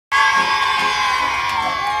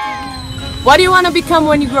What do you want to become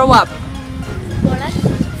when you grow up? Footballer.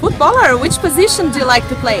 Footballer? Which position do you like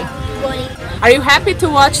to play? Goalie. Are you happy to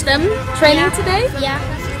watch them training today? Yeah.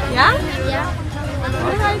 Yeah? Yeah.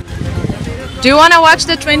 Alright. Do you want to watch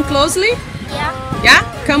the train closely? Yeah. Yeah?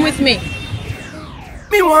 Come with me.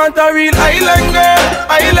 Me want a real island girl,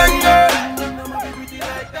 island girl.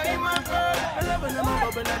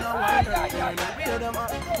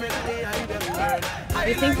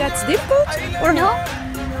 You think that's difficult or No.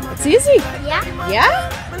 It's easy? Yeah. Yeah?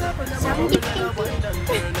 Some difficult.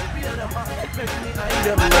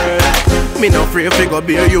 Me no free figure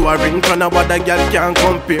beer, you a ring from what a girl can't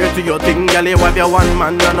compare to your thing, girl. You have your one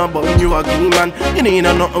man and a bun, you a clean man. You need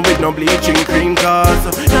a nothing with no bleaching cream, cause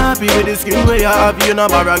you happy with the skin where you have. You no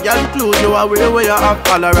borrow girl clothes, you a wear where you have.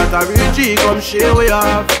 Color at a real G, come share where you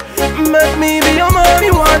have. Make me be your man,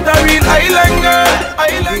 you want a real island girl,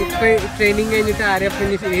 island girl. Training കഴിഞ്ഞിട്ട് ആരെ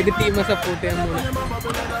ഏത് team support ചെയ്യാൻ പോകുന്നത്?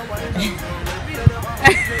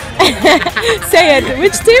 Say it.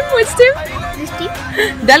 Which team? Which team? This team?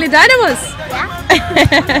 Delhi Dynamos. Yeah.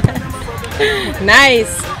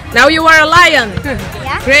 Nice. Now you are a lion.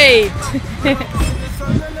 Yeah. Great.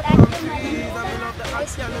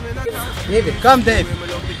 David, come Dave.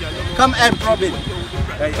 Come and Robin.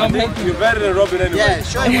 Come help me. You're better than Robin anyway. Yeah,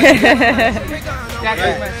 show him.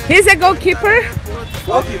 He's a goalkeeper.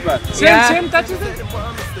 Goalkeeper. Same touches it?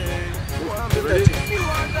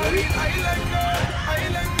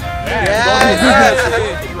 Yes.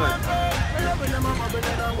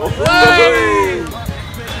 Oh.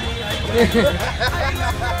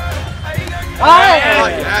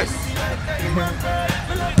 Yes.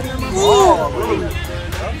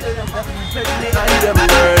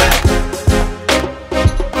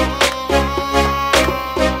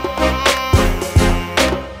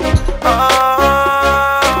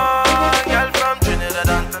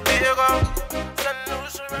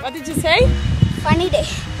 What did you say? Funny day.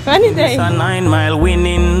 Funny day. 9-mile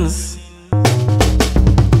winnings.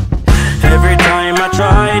 Every time I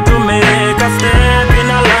try to make a step in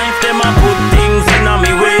a life, them I put things in a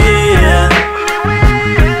me way.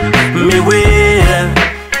 Me way.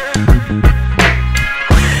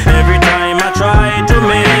 Every time I try to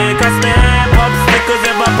make a step, obstacles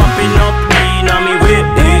ever popping up in a me way.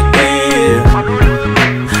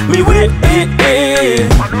 Me way.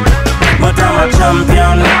 But I'm a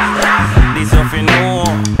champion. This of you know.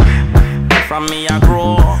 From me I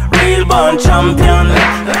grow, real born champion.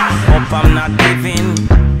 Hope I'm not giving,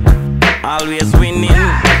 always winning.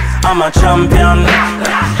 I'm a champion.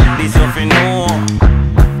 This of you know.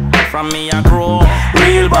 From me I grow,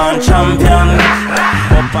 real born champion.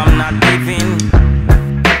 Hope I'm not giving,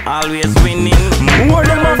 always winning. More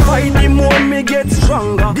than I fight, the more me get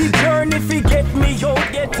stronger.